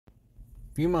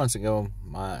A few months ago,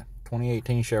 my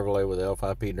 2018 Chevrolet with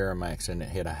L5P Duramax and it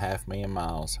hit 500,000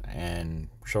 miles, and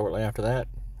shortly after that,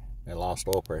 it lost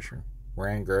oil pressure.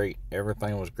 Ran great,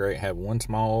 everything was great, had one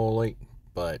small oil leak,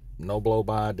 but no blow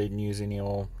by, didn't use any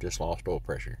oil, just lost oil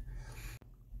pressure.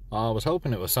 I was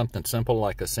hoping it was something simple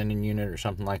like a sending unit or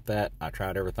something like that. I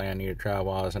tried everything I needed to try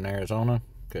while I was in Arizona,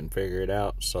 couldn't figure it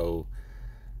out, so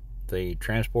the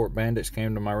Transport Bandits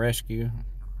came to my rescue.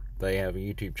 They have a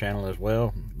YouTube channel as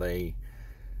well.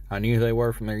 I knew they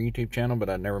were from their YouTube channel, but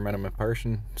I'd never met them in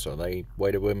person, so they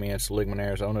waited with me in Seligman,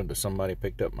 Arizona until somebody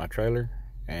picked up my trailer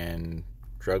and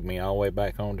drug me all the way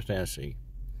back home to Tennessee.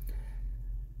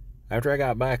 After I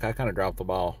got back, I kind of dropped the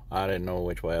ball. I didn't know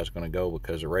which way I was going to go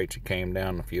because the rates had came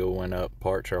down, the fuel went up,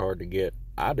 parts are hard to get.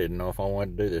 I didn't know if I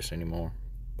wanted to do this anymore,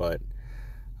 but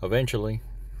eventually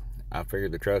I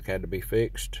figured the truck had to be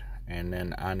fixed, and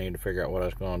then I needed to figure out what I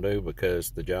was going to do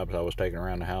because the jobs I was taking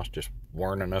around the house just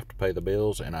weren't enough to pay the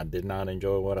bills, and I did not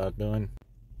enjoy what I was doing.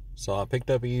 So I picked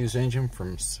up a used engine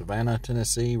from Savannah,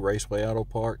 Tennessee, Raceway Auto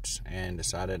Parts, and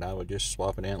decided I would just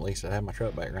swap it in. At least I'd have my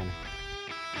truck back running.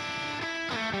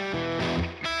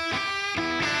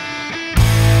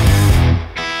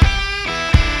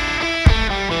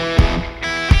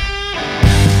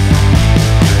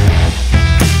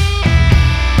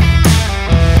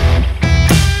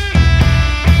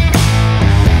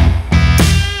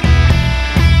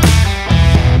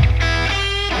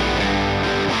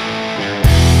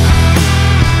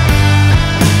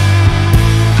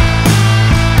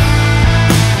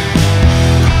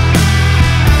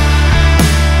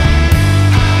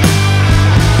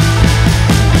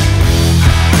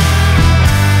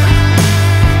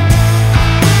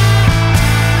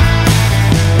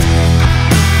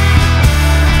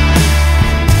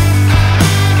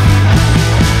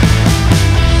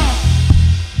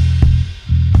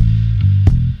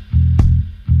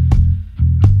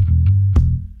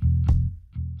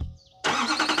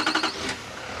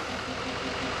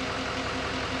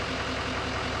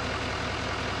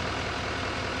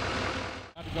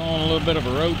 On a little bit of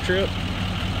a road trip,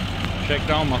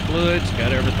 checked all my fluids,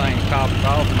 got everything topped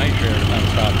off, made sure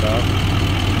everything's topped off,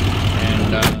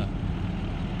 and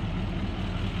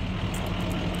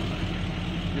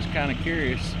just kind of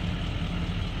curious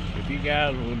if you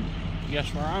guys would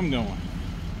guess where I'm going.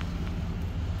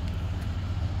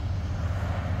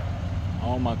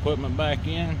 All my equipment back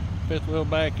in, fifth wheel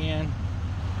back in,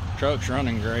 truck's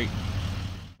running great.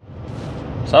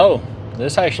 So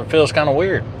this actually feels kind of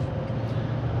weird.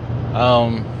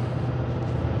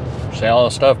 See all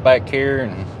the stuff back here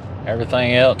and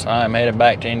everything else. I'm headed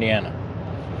back to Indiana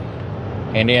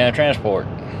Transport.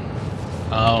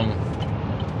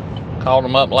 Called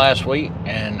them up last week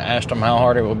and asked them how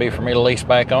hard it would be for me to lease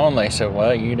back on. They said,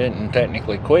 well, you didn't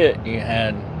technically quit, you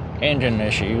had engine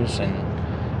issues, and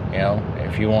you know,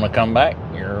 if you want to come back,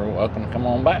 you're welcome to come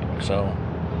on back. So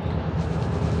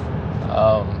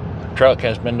the truck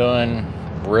has been doing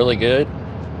really good.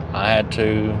 I had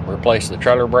to replace the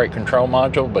trailer brake control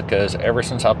module because ever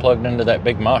since I plugged into that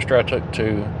big monster I took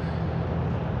to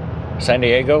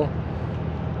Santee,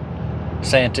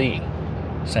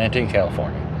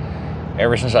 California,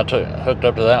 ever since I hooked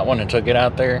up to that one and took it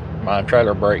out there, my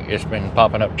trailer brake, it's been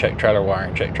popping up check trailer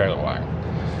wiring, check trailer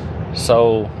wiring.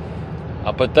 So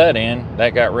I put that in. That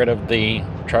got rid of the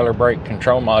trailer brake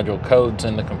control module codes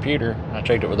in the computer. I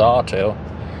checked it with AUTEL,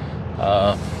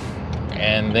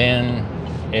 and then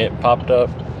it popped up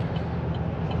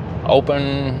open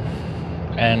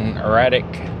and erratic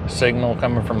signal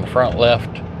coming from the front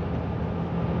left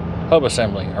hub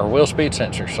assembly or wheel speed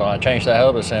sensor. So I changed that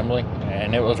hub assembly,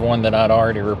 and it was one that I'd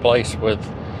already replaced with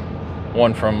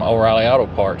one from O'Reilly Auto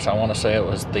Parts. I want to say it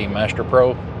was the Master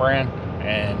Pro brand,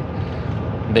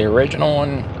 and the original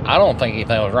one, I don't think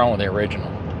anything was wrong with the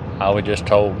original. I was just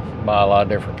told by a lot of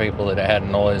different people that it had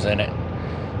noise in it.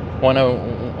 When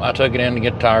I took it in to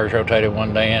get the tires rotated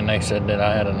one day, and they said that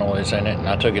I had a noise in it, and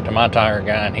I took it to my tire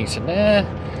guy, and he said,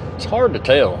 it's hard to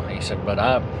tell. He said, but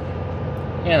I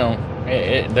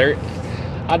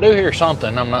do hear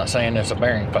something. I'm not saying it's a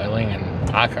bearing failing, and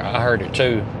I heard it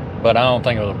too, but I don't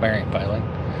think it was a bearing failing.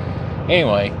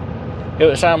 Anyway, it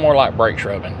would sound more like brakes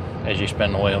rubbing as you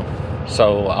spin the wheel.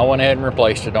 So I went ahead and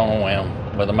replaced it on a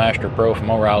whim with a Master Pro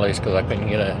from O'Reilly's because I couldn't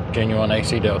get a genuine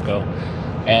AC Delco,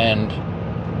 and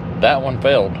that one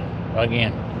failed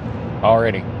again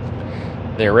already.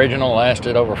 The original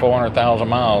lasted over 400,000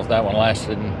 miles. That one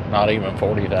lasted not even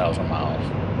 40,000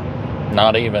 miles,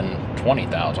 not even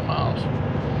 20,000 miles.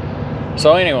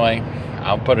 So anyway,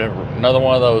 I'll put another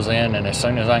one of those in, and as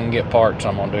soon as I can get parts,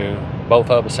 I'm gonna do both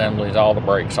hub assemblies, all the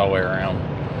brakes all the way around,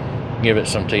 give it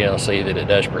some TLC that it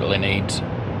desperately needs,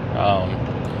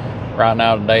 Right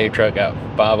now today, the truck got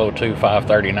 502,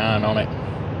 539 on it,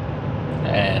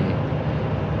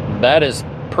 and that is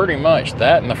pretty much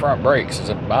that, and the front brakes is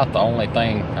about the only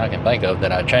thing I can think of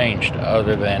that I changed,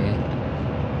 other than,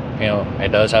 you know, it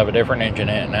does have a different engine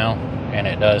in it now, and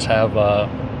it does have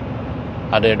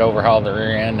I did overhaul the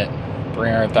rear end at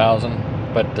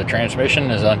 300,000, but the transmission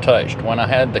is untouched. When I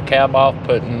had the cab off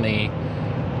putting the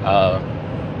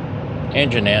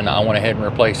engine in, I went ahead and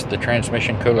replaced the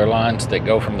transmission cooler lines that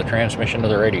go from the transmission to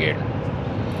the radiator.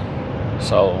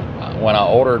 So when I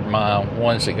ordered my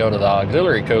ones that go to the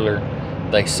auxiliary cooler,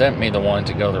 they sent me the ones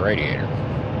that go to the radiator.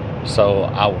 So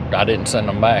I didn't send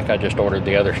them back, I just ordered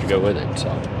the others to go with it. So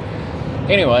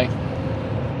anyway,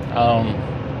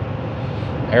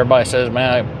 everybody says,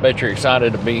 man, I bet you're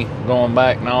excited to be going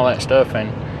back and all that stuff, and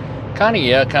kind of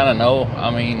yeah, kind of no.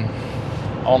 I mean,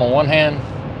 on the one hand,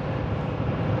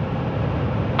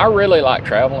 I really like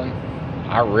traveling.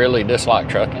 I really dislike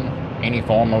trucking, any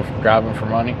form of driving for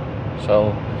money.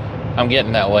 So I'm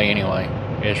getting that way anyway.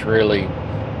 It's really,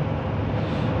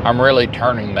 I'm really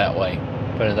turning that way,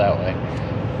 put it that way.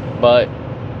 But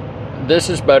this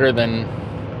is better than,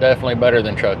 definitely better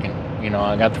than trucking. You know,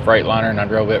 I got the Freightliner and I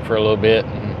drove it for a little bit,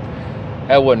 and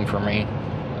that wasn't for me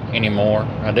anymore.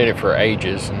 I did it for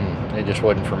ages and it just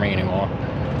wasn't for me anymore.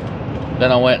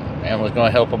 Then I went and was going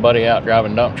to help a buddy out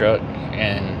driving dump truck,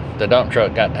 and the dump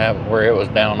truck got to have where it was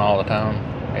down all the time.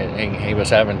 He was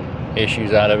having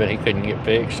issues out of it he couldn't get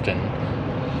fixed,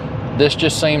 and this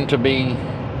just seemed to be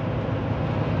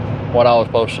what I was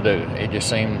supposed to do. It just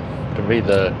seemed to be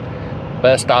the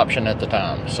best option at the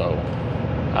time. So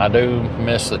I do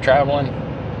miss the traveling.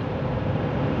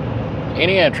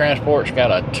 Indiana Transport's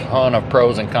got a ton of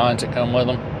pros and cons that come with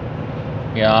them.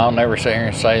 You know, I'll never sit here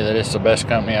and say that it's the best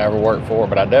company I ever worked for,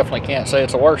 but I definitely can't say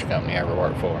it's the worst company I ever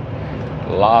worked for.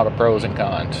 A lot of pros and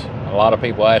cons. A lot of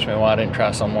people ask me why I didn't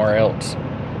try somewhere else.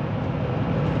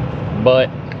 But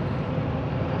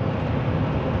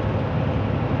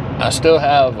I still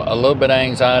have a little bit of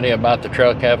anxiety about the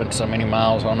truck having so many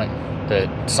miles on it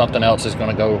that something else is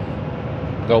going to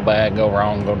go bad, go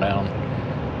wrong, go down.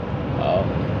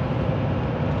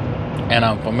 And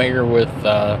I'm familiar with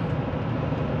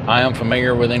I am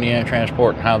familiar with Indiana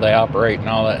Transport and how they operate and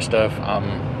all that stuff.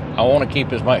 I want to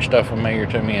keep as much stuff familiar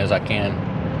to me as I can.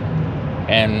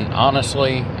 And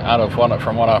honestly,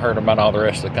 from what I heard about all the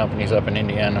rest of the companies up in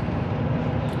Indiana,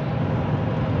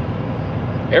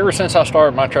 ever since I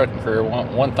started my trucking career,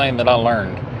 one thing that I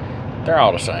learned, they're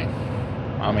all the same.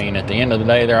 I mean, at the end of the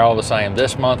day, they're all the same.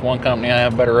 This month, one company I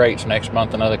have better rates. Next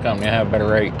month, another company I have better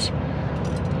rates.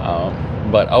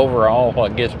 But overall,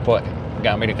 what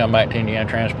got me to come back to Indiana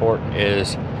Transport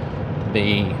is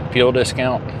the fuel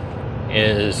discount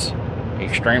is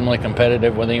extremely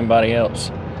competitive with anybody else,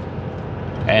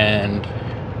 and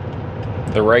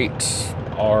the rates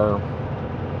are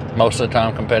most of the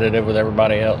time competitive with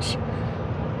everybody else.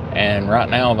 And right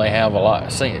now they have a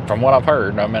lot, from what I've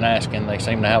heard, I've been asking, they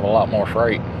seem to have a lot more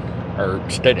freight, or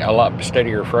a lot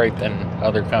steadier freight than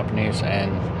other companies.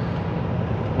 And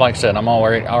like I said, I'm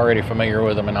already familiar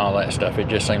with them and all that stuff. It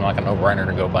just seemed like a no-brainer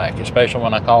to go back, especially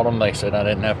when I called them. They said I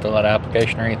didn't have to fill out an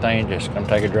application or anything, just come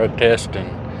take a drug test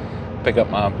and pick up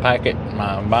my packet,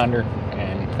 my binder,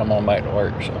 and come on back to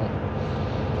work. So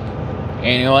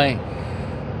anyway,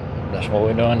 that's what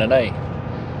we're doing today.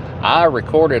 I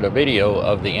recorded a video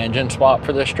of the engine swap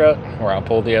for this truck, where I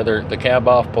pulled the cab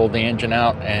off, pulled the engine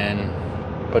out, and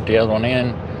put the other one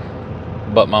in.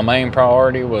 But my main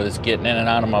priority was getting in and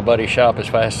out of my buddy's shop as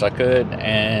fast as I could.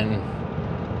 And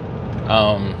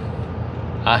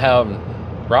I have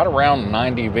right around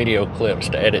 90 video clips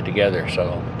to edit together,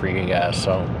 so for you guys.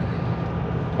 So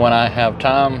when I have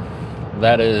time,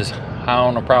 that is high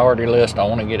on the priority list. I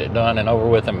want to get it done and over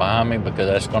with and behind me, because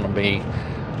that's going to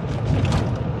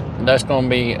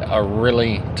be a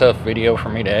really tough video for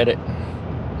me to edit.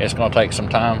 It's going to take some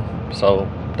time, so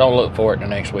don't look for it in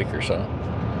the next week or so.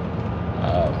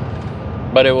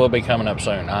 But it will be coming up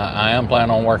soon. I am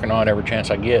planning on working on it every chance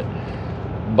I get,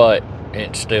 but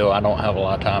it's still, I don't have a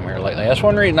lot of time here lately. That's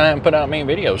one reason I haven't put out many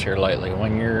videos here lately.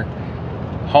 When you're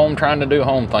home trying to do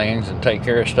home things and take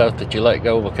care of stuff that you let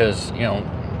go because, you know,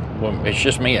 well, it's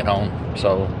just me at home.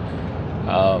 So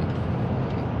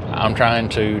I'm trying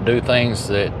to do things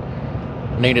that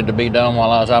needed to be done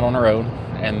while I was out on the road,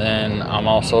 and then I'm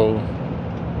also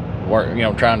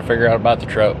trying to figure out about the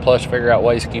truck, plus figure out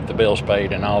ways to keep the bills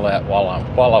paid and all that while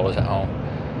I was at home.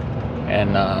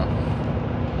 And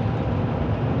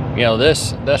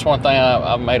that's one thing.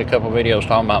 I've made a couple videos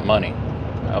talking about money,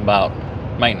 about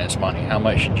maintenance money. How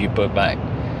much should you put back?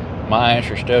 my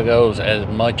answer still goes as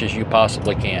much as you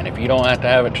possibly can. If you don't have to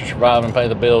have it to survive and pay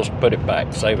the bills, put it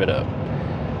back, save it up.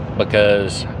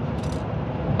 Because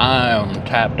I am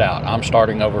tapped out. I'm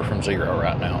starting over from zero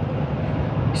right now.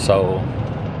 So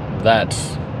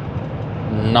that's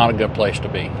not a good place to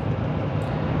be.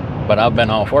 But I've been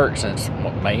off work since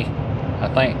May, I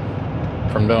think,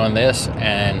 from doing this,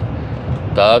 and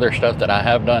the other stuff that I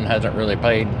have done hasn't really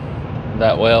paid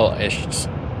that well. It's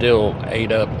still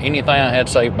ate up. Anything I had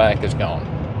saved back is gone.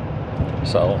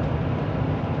 So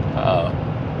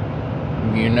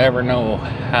you never know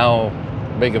how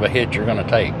big of a hit you're going to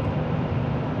take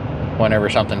whenever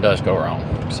something does go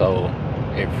wrong. So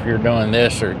if you're doing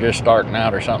this or just starting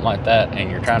out or something like that,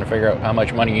 and you're trying to figure out how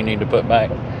much money you need to put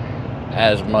back,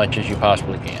 as much as you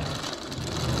possibly can.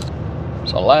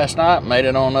 So last night, made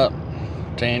it on up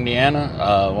to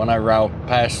Indiana. Whenever I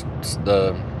passed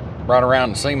right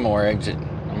around the Seymour exit,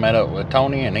 I met up with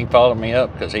Tony, and he followed me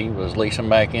up because he was leasing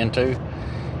back into.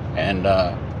 And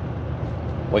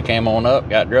we came on up,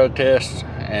 got drug tests,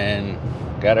 and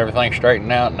got everything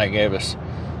straightened out, and they gave us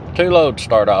 2 loads to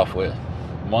start off with.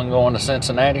 One going to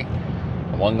Cincinnati,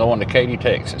 and one going to Katy,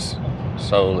 Texas.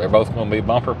 So they're both going to be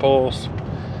bumper pulls,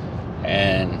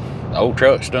 and the old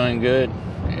truck's doing good.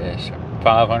 It's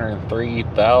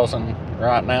 503,000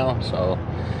 right now. So,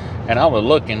 and I was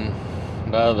looking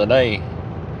the other day,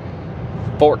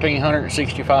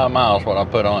 1,465 miles what I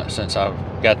put on it since I've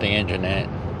got the engine in it.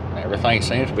 Everything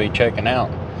seems to be checking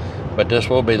out, but this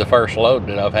will be the first load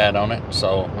that I've had on it,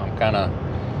 so I'm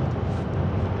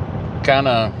kind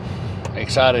of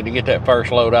excited to get that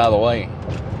first load out of the way.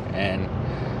 And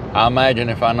I imagine,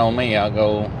 if I know me, I'll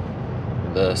go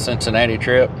the Cincinnati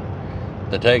trip,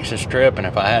 the Texas trip, and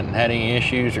if I hadn't had any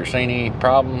issues or seen any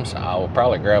problems, I will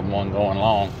probably grab one going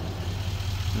long.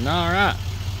 All right,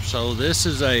 so this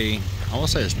is I want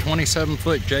to say it's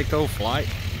 27-foot Delco flight,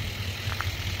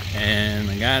 and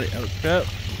I got it hooked up,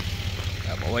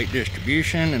 got my weight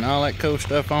distribution and all that cool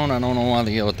stuff on. I don't know why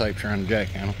the yellow tape's around the jack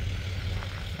handle.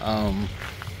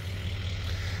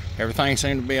 Everything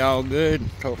seemed to be all good.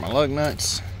 Torque my lug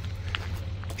nuts,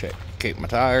 kick my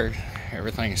tires,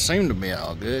 everything seemed to be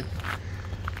all good.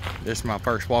 This is my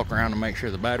first walk around to make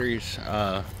sure the batteries,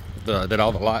 that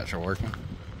all the lights are working.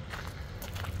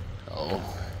 So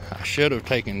I should have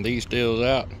taken these deals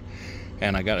out,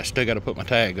 and I still got to put my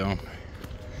tag on.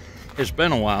 It's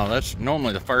been a while. That's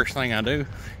normally the first thing I do,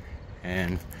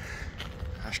 and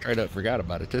I straight up forgot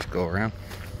about it this go around.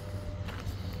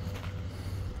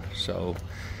 So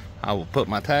I will put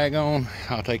my tag on.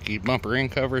 I'll take these bumper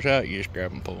end covers out. You just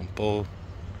grab them, pull,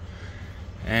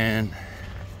 and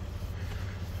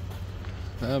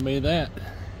that'll be that.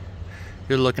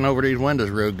 Just looking over these windows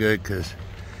real good, because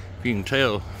if you can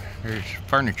tell, there's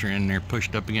furniture in there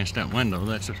pushed up against that window.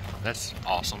 That's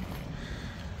awesome.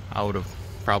 I would have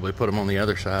probably put them on the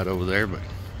other side over there, but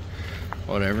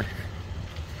whatever.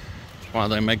 That's why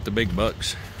they make the big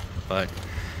bucks. But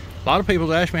a lot of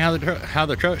people ask me how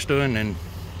the truck's doing, and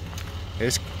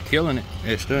it's killing it.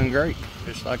 It's doing great,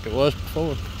 just like it was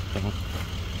before. So,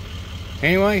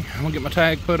 anyway, I'm gonna get my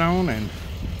tag put on and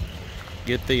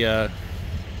get the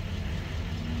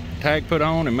tag put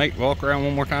on, and walk around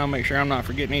one more time, make sure I'm not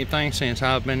forgetting anything, since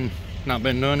I've not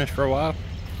been doing this for a while,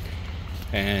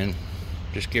 and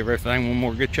just give everything one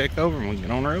more good check over, and we'll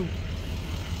get on the road.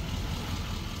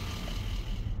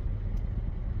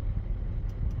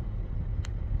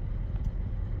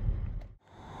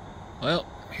 Well,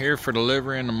 here for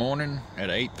delivery in the morning at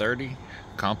 8:30,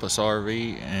 Compass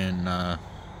RV in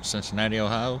Cincinnati,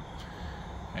 Ohio,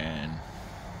 and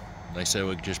they said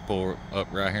we could just pull up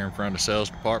right here in front of the sales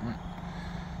department,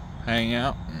 hang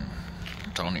out.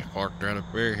 And Tony's parked right up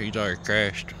there. He's already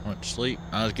crashed, went to sleep.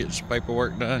 I was getting some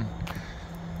paperwork done,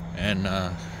 and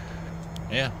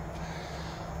yeah,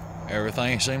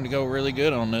 everything seemed to go really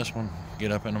good on this one.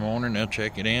 Get up in the morning, they'll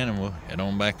check it in, and we'll head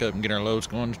on back up and get our loads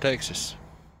going to Texas.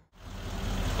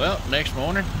 Well, next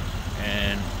morning,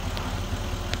 and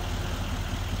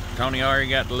Tony already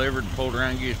got delivered and pulled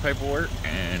around and get his paperwork,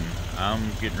 and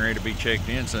I'm getting ready to be checked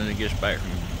in as soon as he gets back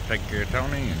from taking care of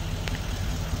Tony.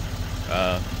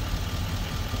 And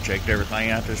checked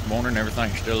everything out this morning.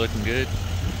 Everything's still looking good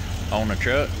on the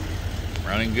truck,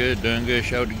 running good, doing good.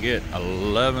 Showed to get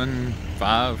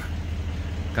 11.5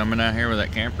 coming out here with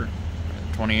that camper,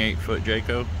 28-foot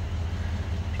Delco.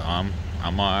 So I'm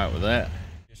all right with that.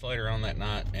 Just later on that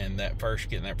night, and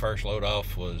getting that first load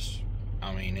off was,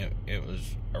 I mean, it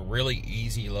was a really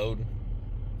easy load.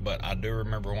 But I do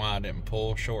remember why I didn't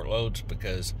pull short loads,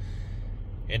 because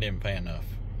it didn't pay enough.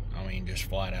 I mean, just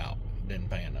flat out didn't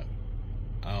pay enough.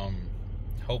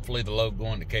 Hopefully the load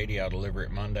going to Katy, I'll deliver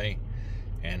it Monday,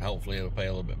 and hopefully it'll pay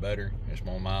a little bit better. It's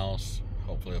more miles,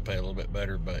 hopefully it'll pay a little bit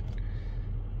better. But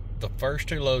the first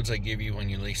 2 loads they give you when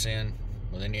you lease in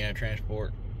with Indiana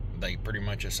Transport, they pretty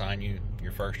much assign you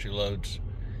your first 2 loads,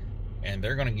 and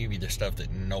they're going to give you the stuff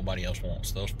that nobody else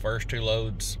wants. Those first 2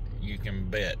 loads, you can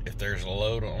bet if there's a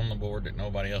load on the board that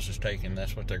nobody else is taking,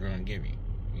 that's what they're going to give you.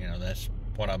 You know, that's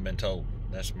what I've been told.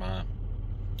 That's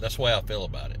the way I feel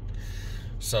about it.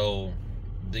 So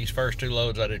these first 2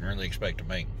 loads I didn't really expect to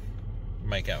make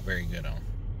out very good on,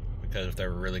 because if they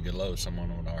were really good loads,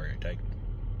 someone would already take them.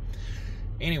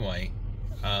 Anyway,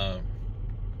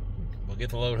 we'll get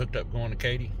the load hooked up going to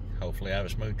Katy. Hopefully I have a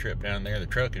smooth trip down there. The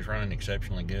truck is running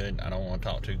exceptionally good. I don't want to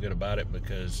talk too good about it,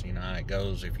 because you know how it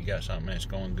goes. If you got something that's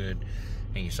going good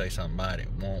and you say something about it,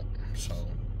 it won't. So,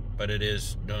 but it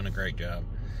is doing a great job.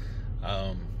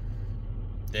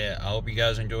 Yeah, I hope you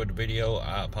guys enjoyed the video.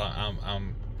 I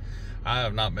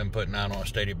have not been putting out on a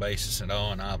steady basis at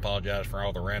all, and I apologize for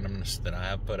all the randomness that I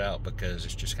have put out, because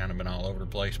it's just kind of been all over the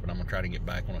place. But I'm gonna try to get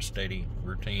back on a steady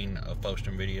routine of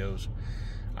posting videos.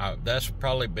 I've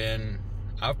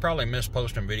probably missed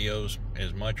posting videos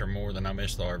as much or more than I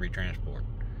missed the RV transport.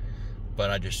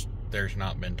 But there's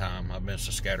not been time. I've been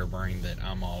so scatterbrained that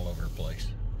I'm all over the place,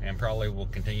 and probably will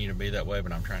continue to be that way.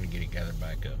 But I'm trying to get it gathered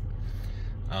back up.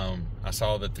 I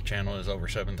saw that the channel is over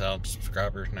 7,000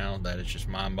 subscribers now. That is just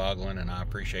mind-boggling, and I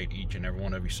appreciate each and every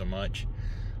one of you so much.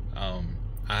 I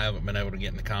haven't been able to get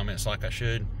in the comments like I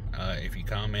should. If you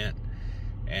comment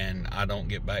and I don't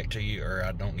get back to you, or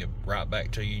I don't get right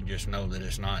back to you, just know that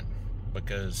it's not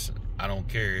because I don't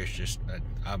care. It's just that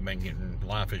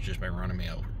life has just been running me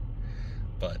over.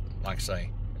 But like I say,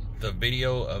 the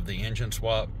video of the engine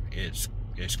swap is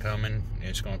coming.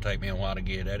 It's going to take me a while to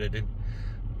get edited,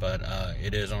 but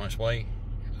it is on its way.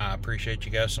 I appreciate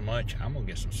you guys so much. I'm going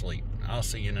to get some sleep. I'll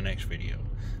see you in the next video.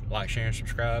 Like, share, and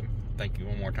subscribe. Thank you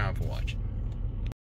one more time for watching.